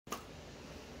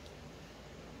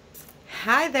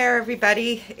Hi there,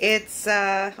 everybody. It's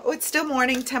still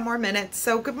morning, 10 more minutes.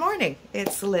 So good morning.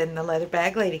 It's Lynn, the Leather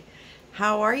Bag Lady.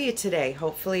 How are you today?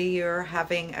 Hopefully you're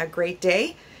having a great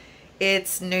day.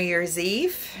 It's New Year's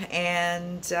Eve,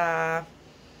 and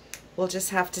we'll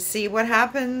just have to see what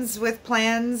happens with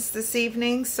plans this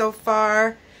evening. So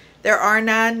far, there are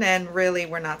none, and really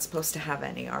we're not supposed to have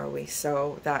any, are we?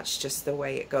 So that's just the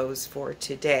way it goes for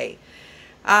today.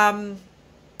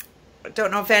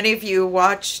 Don't know if any of you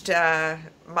watched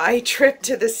my trip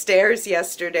to the stairs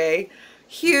yesterday.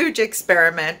 Huge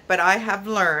experiment, but I have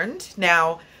learned.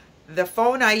 Now, the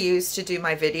phone I use to do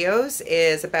my videos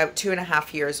is about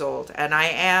 2.5 years old, and I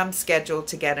am scheduled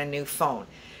to get a new phone.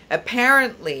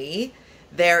 Apparently,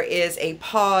 there is a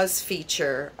pause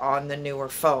feature on the newer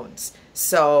phones.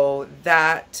 So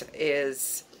that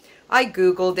is, I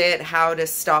Googled it, how to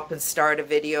stop and start a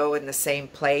video in the same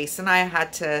place, and I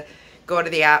had to go to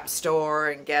the app store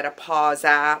and get a pause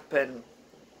app, and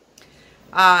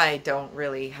I don't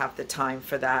really have the time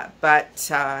for that.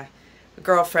 But a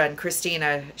girlfriend,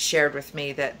 Christina, shared with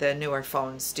me that the newer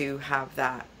phones do have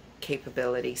that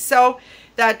capability. So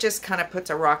that just kind of puts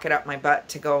a rocket up my butt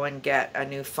to go and get a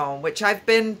new phone, which I've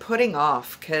been putting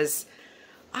off because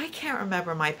I can't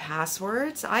remember my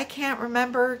passwords. I can't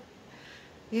remember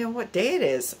what day it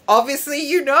is. Obviously,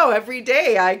 every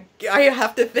day I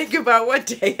have to think about what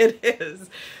day it is.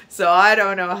 So I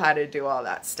don't know how to do all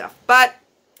that stuff. But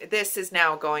this is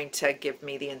now going to give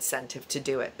me the incentive to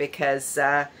do it because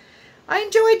I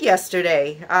enjoyed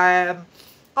yesterday. I'm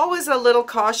always a little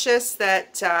cautious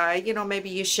that, maybe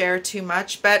you share too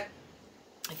much. But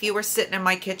if you were sitting in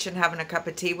my kitchen having a cup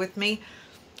of tea with me,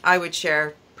 I would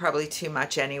share probably too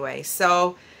much anyway.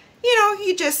 So,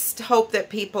 you just hope that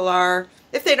people are,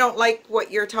 if they don't like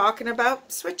what you're talking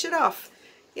about, switch it off.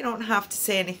 You don't have to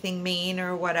say anything mean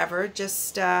or whatever.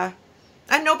 Just, and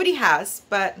nobody has,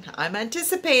 but I'm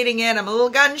anticipating it. I'm a little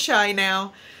gun shy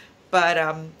now. But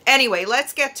anyway,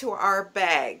 let's get to our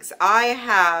bags. I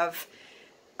have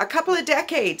a couple of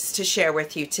decades to share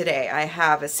with you today. I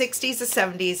have a 60s, a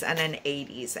 70s, and an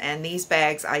 80s. And these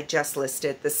bags I just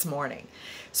listed this morning.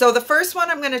 So the first one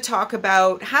I'm going to talk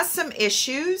about has some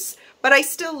issues, but I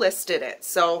still listed it.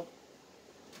 So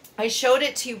I showed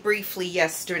it to you briefly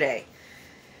yesterday.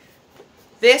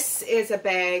 This is a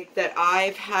bag that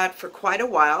I've had for quite a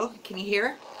while. Can you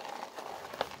hear?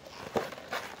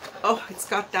 Oh, it's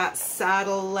got that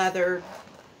saddle leather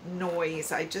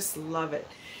noise. I just love it.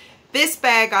 This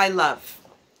bag I love,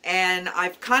 and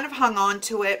I've kind of hung on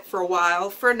to it for a while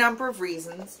for a number of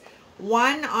reasons.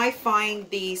 One, I find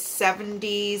these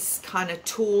 70s kind of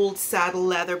tooled saddle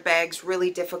leather bags really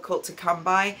difficult to come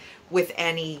by with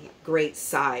any great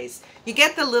size. You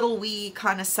get the little wee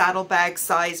kind of saddlebag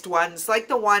sized ones like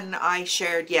the one I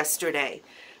shared yesterday.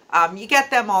 You get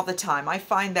them all the time. I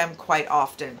find them quite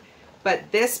often.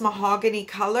 But this mahogany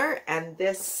color and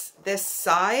this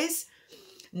size,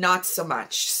 not so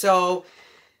much. So,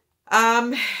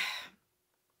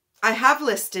 I have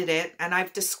listed it, and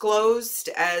I've disclosed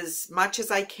as much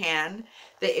as I can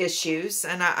the issues,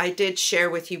 and I did share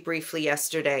with you briefly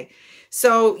yesterday.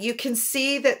 So you can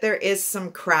see that there is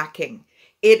some cracking.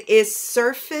 It is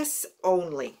surface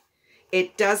only.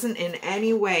 It doesn't in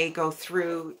any way go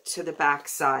through to the back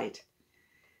side.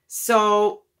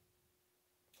 So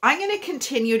I'm going to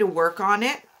continue to work on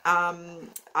it.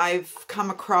 I've come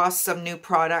across some new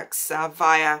products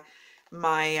via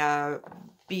my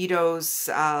Bedo's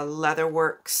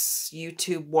Leatherworks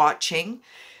YouTube watching.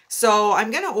 So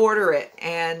I'm going to order it,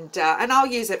 and I'll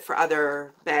use it for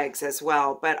other bags as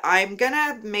well. But I'm going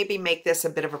to maybe make this a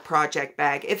bit of a project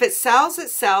bag. If it sells,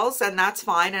 and that's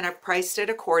fine, and I've priced it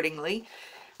accordingly.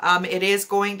 It is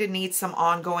going to need some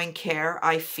ongoing care,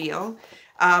 I feel.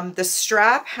 The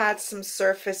strap had some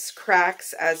surface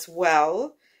cracks as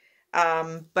well.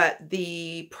 But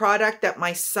the product that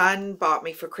my son bought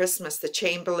me for Christmas, the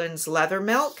Chamberlain's Leather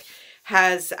Milk,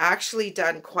 has actually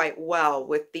done quite well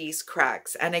with these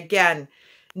cracks. And again,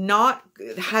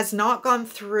 has not gone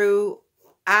through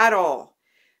at all.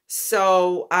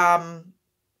 So, I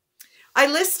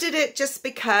listed it just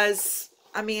because,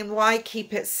 why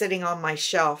keep it sitting on my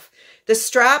shelf? The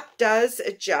strap does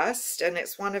adjust, and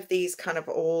it's one of these kind of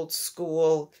old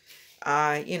school,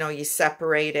 you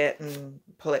separate it and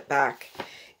pull it back.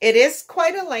 It is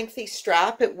quite a lengthy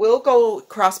strap. It will go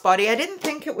crossbody. I didn't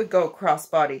think it would go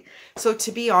crossbody. So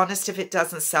to be honest, if it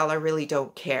doesn't sell, I really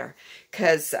don't care,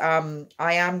 because I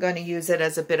am going to use it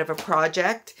as a bit of a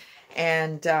project.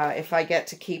 And if I get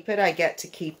to keep it, I get to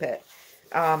keep it.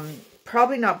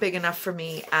 Probably not big enough for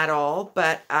me at all,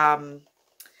 but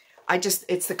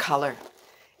it's the color.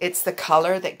 It's the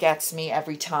color that gets me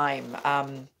every time.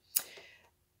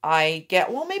 I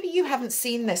get, well, maybe you haven't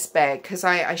seen this bag because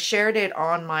I shared it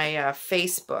on my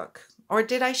Facebook. Or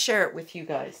did I share it with you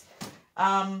guys?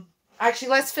 Actually,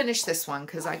 let's finish this one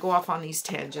because I go off on these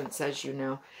tangents, as you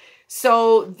know.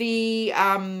 So the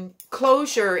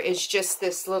closure is just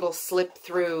this little slip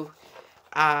through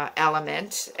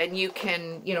element, and you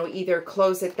can, you know, either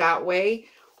close it that way,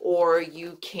 or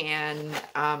you can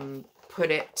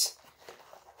put it,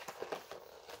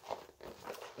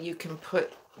 you can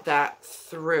put that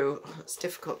through. It's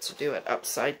difficult to do it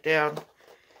upside down.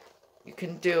 You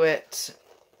can do it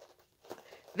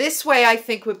this way, I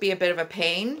think would be a bit of a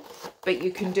pain, but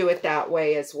you can do it that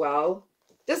way as well.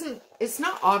 It's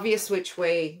not obvious which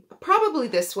way. Probably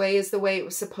this way is the way it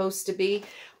was supposed to be,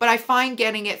 but I find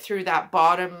getting it through that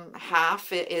bottom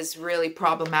half is really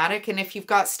problematic, and if you've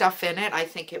got stuff in it, I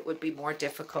think it would be more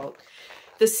difficult.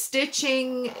 The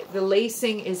stitching, the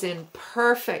lacing is in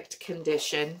perfect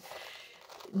condition.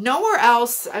 Nowhere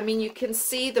else, I mean, you can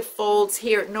see the folds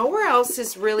here. Nowhere else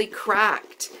is really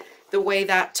cracked the way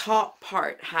that top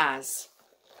part has.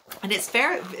 And it's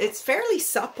fairly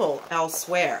supple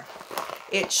elsewhere.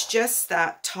 It's just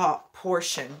that top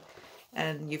portion.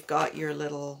 And you've got your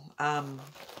little, and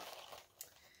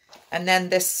then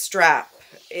this strap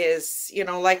is, you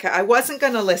know, like, I wasn't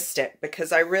going to list it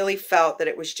because I really felt that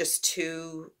it was just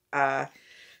too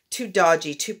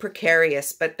dodgy, too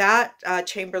precarious. But that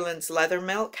Chamberlain's Leather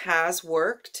Milk has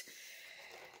worked.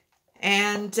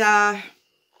 And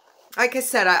like I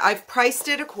said, I've priced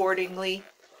it accordingly.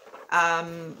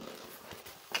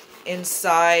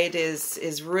 Inside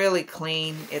is really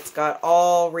clean. It's got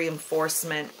all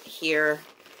reinforcement here.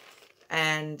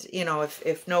 And, you know,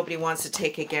 if nobody wants to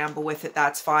take a gamble with it,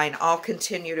 that's fine. I'll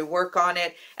continue to work on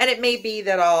it. And it may be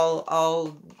that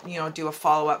I'll you know, do a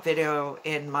follow-up video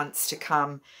in months to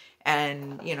come.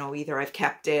 And, you know, either I've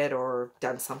kept it or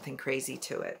done something crazy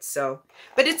to it. So,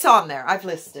 but it's on there. I've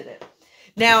listed it.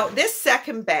 Now, this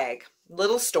second bag,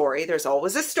 little story. There's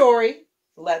always a story.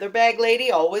 Leather bag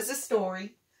lady, always a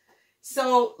story.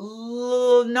 So,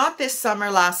 not this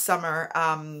summer, last summer,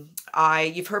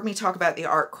 you've heard me talk about the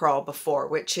Art Crawl before,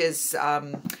 which is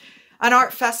an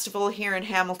art festival here in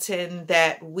Hamilton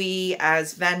that we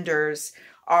as vendors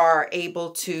are able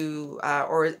to,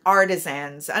 or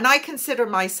artisans, and I consider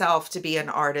myself to be an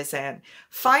artisan.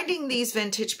 Finding these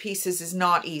vintage pieces is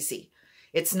not easy.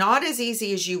 It's not as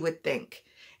easy as you would think.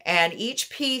 And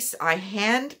each piece I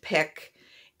hand pick.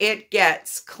 It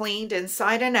gets cleaned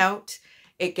inside and out.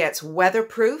 It gets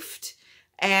weatherproofed,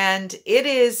 and it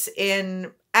is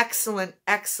in excellent,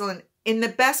 in the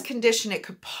best condition it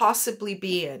could possibly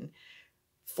be in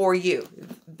for you.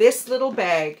 This little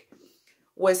bag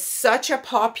was such a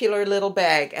popular little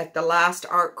bag at the last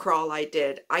art crawl I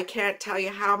did. I can't tell you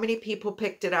how many people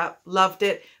picked it up, loved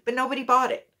it, but nobody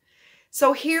bought it.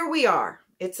 So here we are.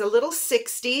 It's a little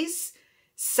 60s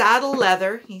saddle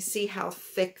leather. You see how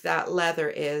thick that leather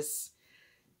is.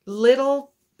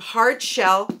 Little hard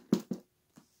shell,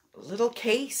 little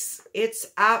case. It's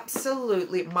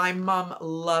absolutely, my mom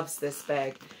loves this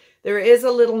bag. There is a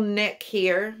little nick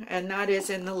here, and that is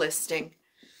in the listing.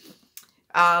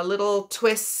 Little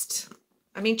twist.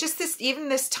 I mean, just this, even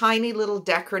this tiny little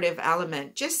decorative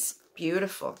element, just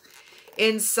beautiful.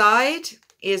 Inside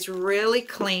is really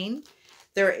clean.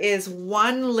 There is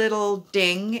one little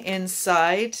ding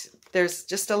inside. There's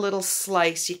just a little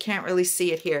slice. You can't really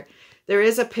see it here. There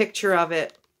is a picture of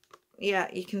it. Yeah,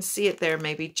 you can see it there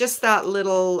maybe. Just that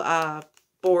little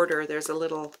border. There's a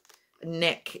little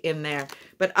nick in there.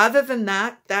 But other than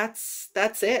that, that's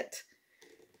it.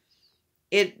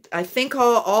 I think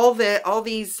all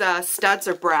these studs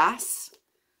are brass.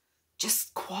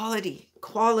 Just quality.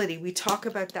 We talk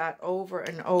about that over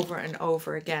and over and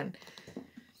over again.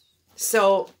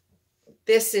 So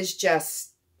this is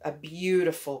just a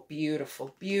beautiful,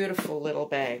 beautiful, beautiful little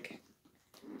bag.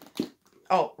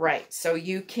 Oh, right. So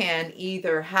you can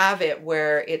either have it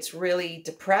where it's really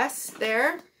depressed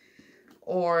there,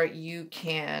 or you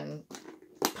can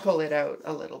pull it out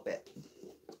a little bit.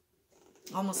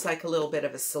 Almost like a little bit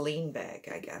of a Celine bag,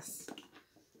 I guess.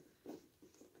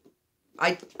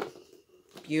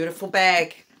 Beautiful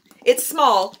bag. It's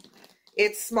small.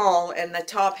 It's small, and the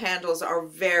top handles are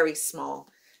very small.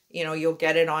 You know, you'll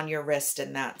get it on your wrist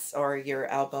and or your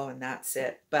elbow, and that's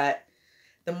it. But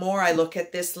the more I look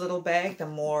at this little bag, the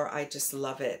more I just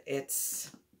love it. It's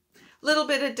a little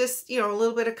bit of just, you know, a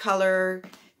little bit of color.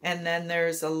 And then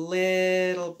there's a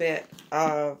little bit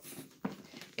of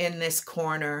in this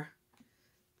corner.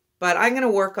 But I'm going to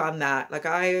work on that. Like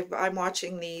I'm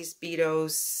watching these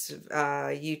Beato's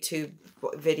YouTube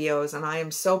videos, and I am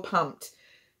so pumped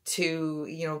to,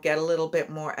 you know, get a little bit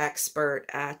more expert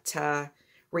at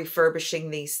refurbishing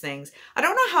these things. I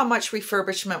don't know how much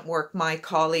refurbishment work my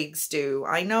colleagues do.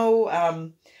 I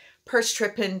know Purse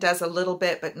Trippin does a little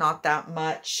bit, but not that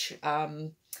much.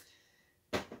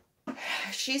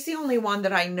 She's the only one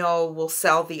that I know will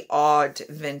sell the odd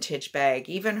vintage bag,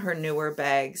 even her newer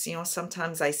bags. You know,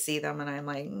 sometimes I see them and I'm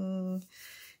like,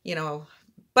 you know,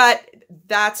 but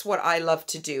that's what I love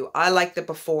to do. I like the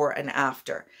before and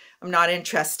after. I'm not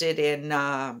interested in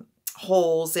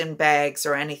holes in bags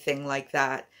or anything like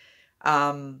that.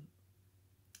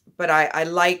 But I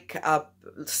like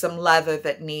some leather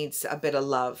that needs a bit of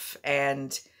love.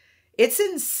 And it's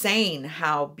insane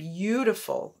how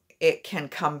beautiful it can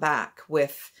come back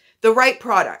with the right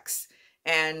products.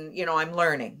 And, you know, I'm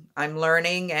learning.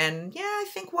 And yeah, I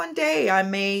think one day I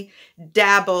may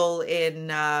dabble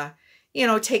in, you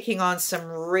know, taking on some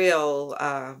real,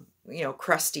 you know,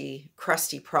 crusty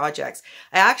projects.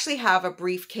 I actually have a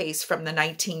briefcase from the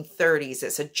 1930s.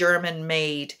 It's a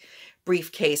German-made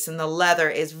briefcase, and the leather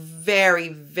is very,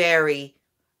 very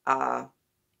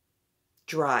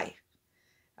dry.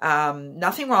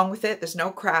 Nothing wrong with it. There's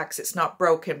no cracks. It's not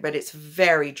broken, but it's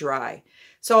very dry.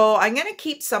 So I'm going to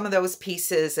keep some of those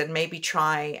pieces and maybe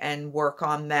try and work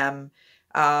on them.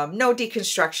 No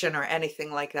deconstruction or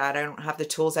anything like that. I don't have the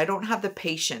tools. I don't have the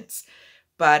patience.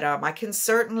 But I can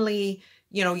certainly,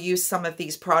 you know, use some of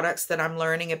these products that I'm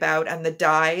learning about, and the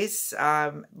dyes.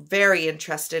 Very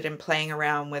interested in playing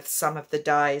around with some of the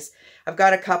dyes. I've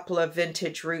got a couple of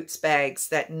vintage roots bags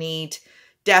that need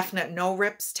definite, no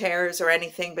rips, tears or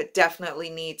anything, but definitely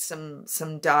need some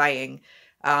dyeing.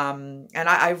 And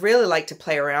I really like to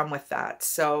play around with that.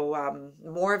 So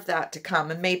more of that to come.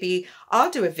 And maybe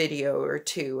I'll do a video or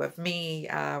two of me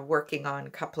working on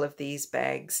a couple of these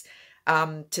bags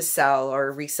to sell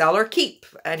or resell or keep.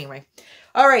 Anyway.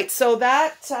 All right. So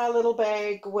that little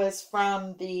bag was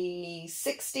from the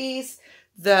 60s.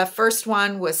 The first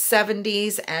one was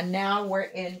 70s. And now we're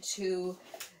into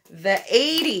the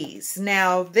 80s.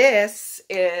 Now this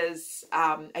is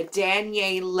a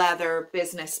denier leather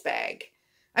business bag.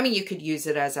 I mean, you could use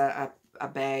it as a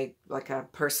bag, like a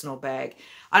personal bag.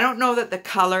 I don't know that the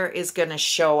color is going to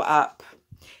show up.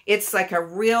 It's like a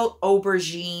real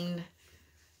aubergine,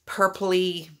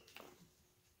 purpley.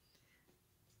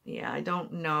 Yeah, I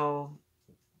don't know.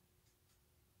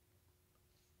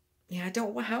 Yeah, I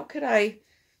don't, how could I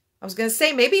was going to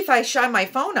say, maybe if I shine my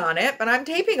phone on it, but I'm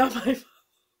taping on my phone.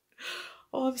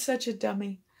 Oh, I'm such a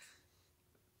dummy.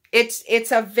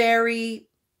 It's a very,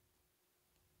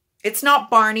 it's not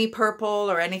Barney purple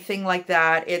or anything like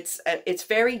that. It's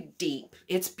very deep.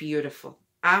 It's beautiful.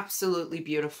 Absolutely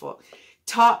beautiful.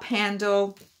 Top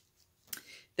handle.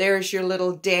 There's your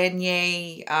little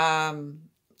denier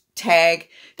tag.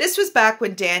 This was back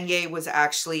when denier was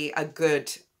actually a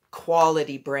good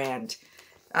quality brand.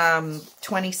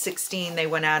 2016, they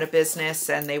went out of business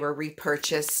and they were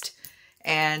repurchased.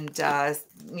 And,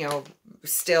 you know,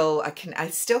 still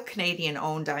Canadian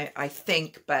owned, I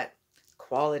think, but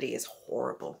quality is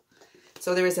horrible.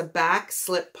 So there is a back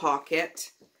slip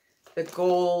pocket, the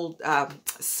gold,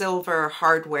 silver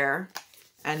hardware,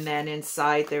 and then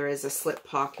inside there is a slip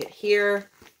pocket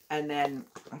here, and then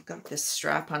I've got this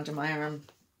strap under my arm,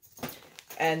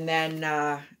 and then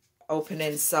open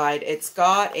inside. It's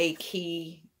got a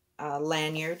key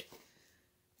lanyard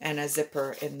and a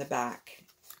zipper in the back.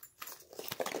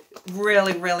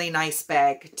 Really, really nice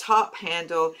bag. Top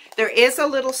handle. There is a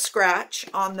little scratch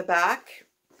on the back.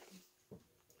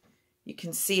 You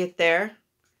can see it there.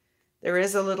 There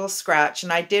is a little scratch,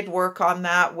 and I did work on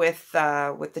that with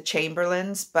the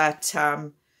Chamberlains, but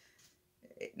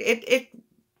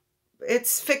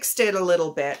it's fixed it a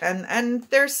little bit, and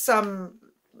there's some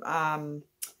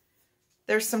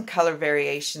color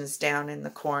variations down in the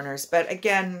corners, but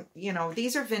again, you know,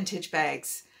 these are vintage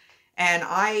bags, and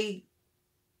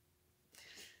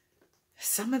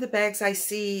some of the bags I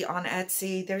see on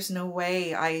Etsy, there's no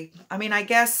way. I mean, I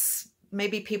guess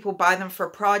maybe people buy them for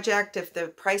a project if the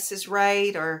price is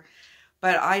right,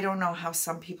 but I don't know how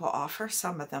some people offer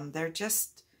some of them. They're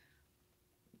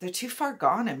too far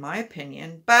gone in my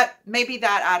opinion, but maybe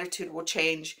that attitude will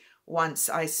change once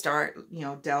I start, you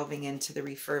know, delving into the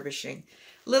refurbishing.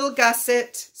 Little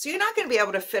gusset. So you're not going to be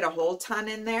able to fit a whole ton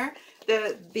in there.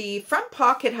 The front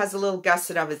pocket has a little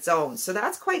gusset of its own, so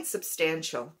that's quite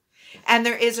substantial. And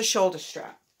there is a shoulder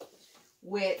strap,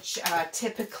 which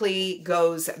typically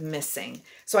goes missing.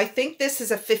 So I think this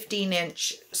is a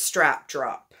 15-inch strap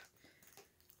drop.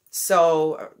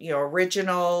 So, you know,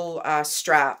 original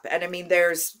strap. And I mean,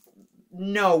 there's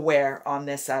no wear on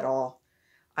this at all.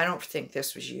 I don't think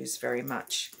this was used very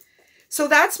much. So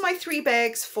that's my 3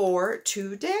 bags for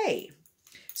today.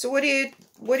 So what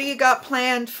do you got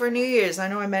planned for New Year's? I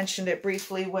know I mentioned it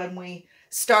briefly when we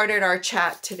started our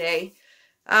chat today.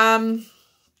 Don't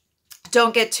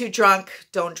get too drunk.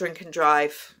 Don't drink and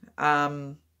drive.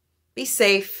 Be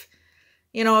safe.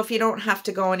 You know, if you don't have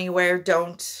to go anywhere,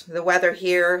 don't. The weather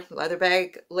here,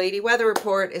 Leatherbag Lady Weather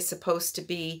Report, is supposed to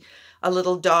be a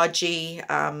little dodgy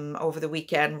over the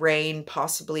weekend. Rain,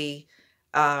 possibly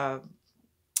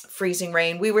freezing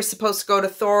rain. We were supposed to go to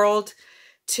Thorold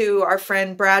to our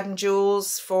friend Brad and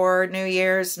Jules for New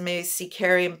Year's. Maybe see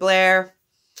Carrie and Blair.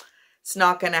 It's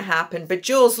not going to happen. But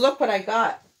Jules, look what I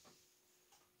got.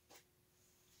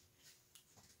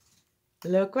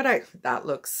 Look what that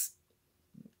looks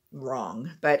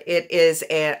wrong, but it is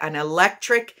an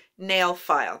electric nail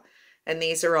file. And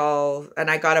these are all, and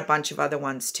I got a bunch of other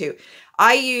ones too.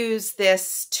 I use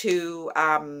this to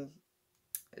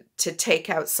take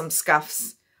out some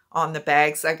scuffs on the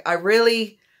bags. I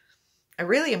really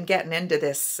am getting into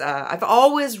this. I've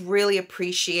always really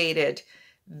appreciated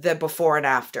the before and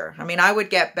after. I mean, I would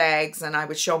get bags and I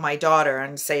would show my daughter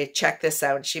and say, check this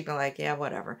out. And she'd be like, yeah,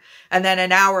 whatever. And then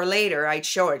an hour later, I'd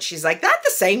show it. She's like, that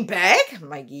the same bag? I'm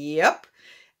like, yep.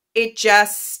 It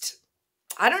just,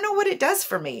 I don't know what it does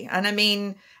for me. And I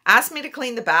mean, ask me to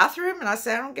clean the bathroom. And I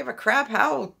say, I don't give a crap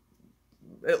how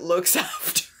it looks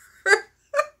after.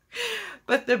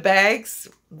 But the bags,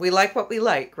 we like what we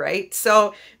like, right?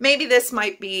 So maybe this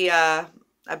might be a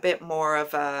bit more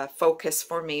of a focus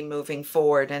for me moving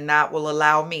forward, and that will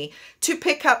allow me to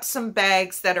pick up some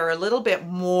bags that are a little bit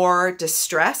more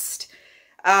distressed.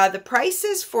 The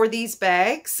prices for these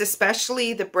bags,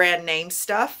 especially the brand name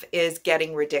stuff, is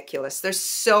getting ridiculous. There's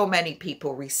so many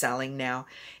people reselling now.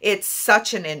 It's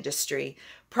such an industry,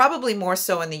 probably more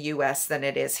so in the US than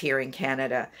it is here in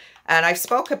Canada. And I've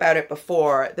spoke about it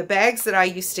before. The bags that I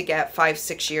used to get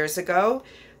 5-6 years ago,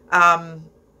 A,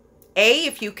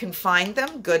 if you can find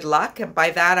them, good luck. And by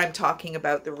that, I'm talking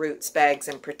about the Roots bags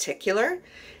in particular.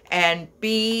 And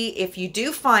B, if you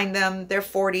do find them, they're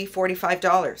 $40,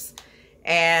 $45.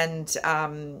 And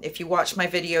if you watched my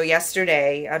video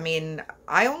yesterday, I mean,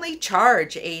 I only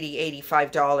charge $80,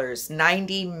 $85,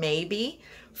 $90 maybe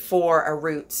for a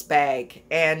Roots bag.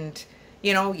 And,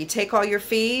 you know, you take all your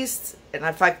fees, and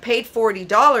if I've paid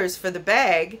 $40 for the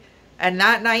bag, and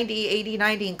that $80,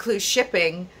 $90 includes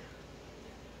shipping,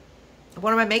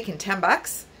 what am I making, 10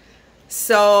 bucks?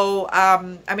 So,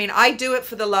 I mean, I do it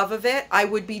for the love of it. I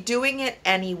would be doing it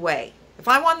anyway. If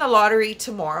I won the lottery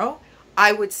tomorrow,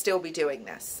 I would still be doing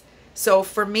this. So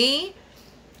for me,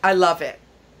 I love it.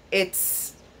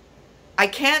 I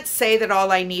can't say that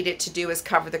all I need it to do is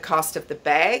cover the cost of the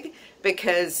bag,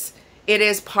 because it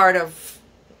is part of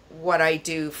what I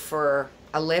do for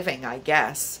a living, I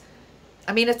guess.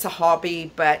 I mean, it's a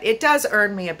hobby, but it does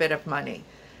earn me a bit of money.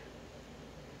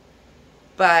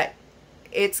 But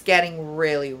it's getting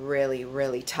really, really,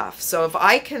 really tough. So if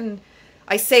I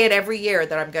say it every year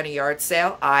that I'm going to yard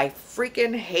sale. I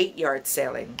freaking hate yard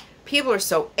sailing. People are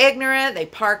so ignorant. They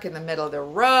park in the middle of the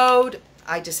road.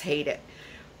 I just hate it.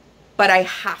 But I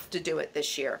have to do it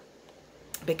this year,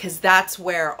 because that's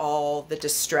where all the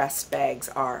distressed bags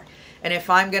are. And if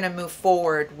I'm going to move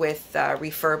forward with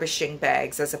refurbishing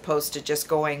bags, as opposed to just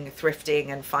going thrifting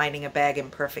and finding a bag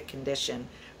in perfect condition,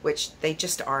 which they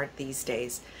just aren't these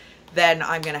days, then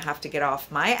I'm going to have to get off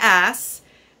my ass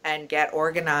and get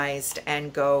organized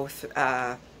and go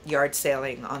yard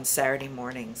sailing on Saturday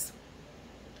mornings.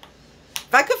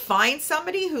 If I could find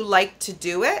somebody who liked to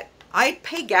do it, I'd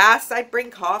pay gas, I'd bring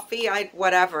coffee,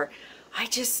 whatever. I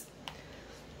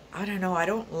don't know, I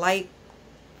don't like,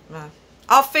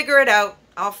 I'll figure it out.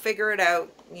 I'll figure it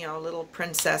out. You know, little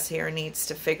princess here needs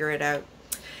to figure it out.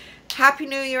 Happy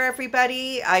New Year,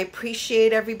 everybody. I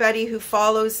appreciate everybody who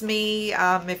follows me.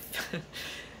 If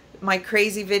my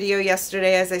crazy video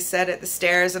yesterday, as I said, at the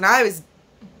stairs, and I was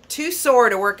too sore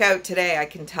to work out today, I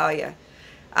can tell you.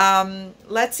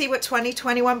 Let's see what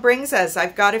 2021 brings us.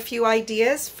 I've got a few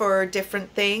ideas for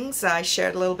different things. I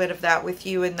shared a little bit of that with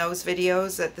you in those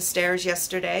videos at the stairs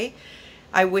yesterday.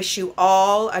 I wish you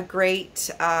all a great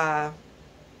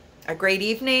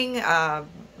evening,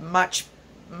 much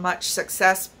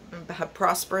success, a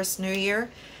prosperous new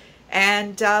year,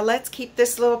 and let's keep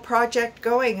this little project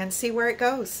going and see where it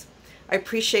goes. I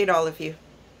appreciate all of you.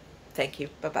 Thank you.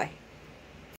 Bye-bye.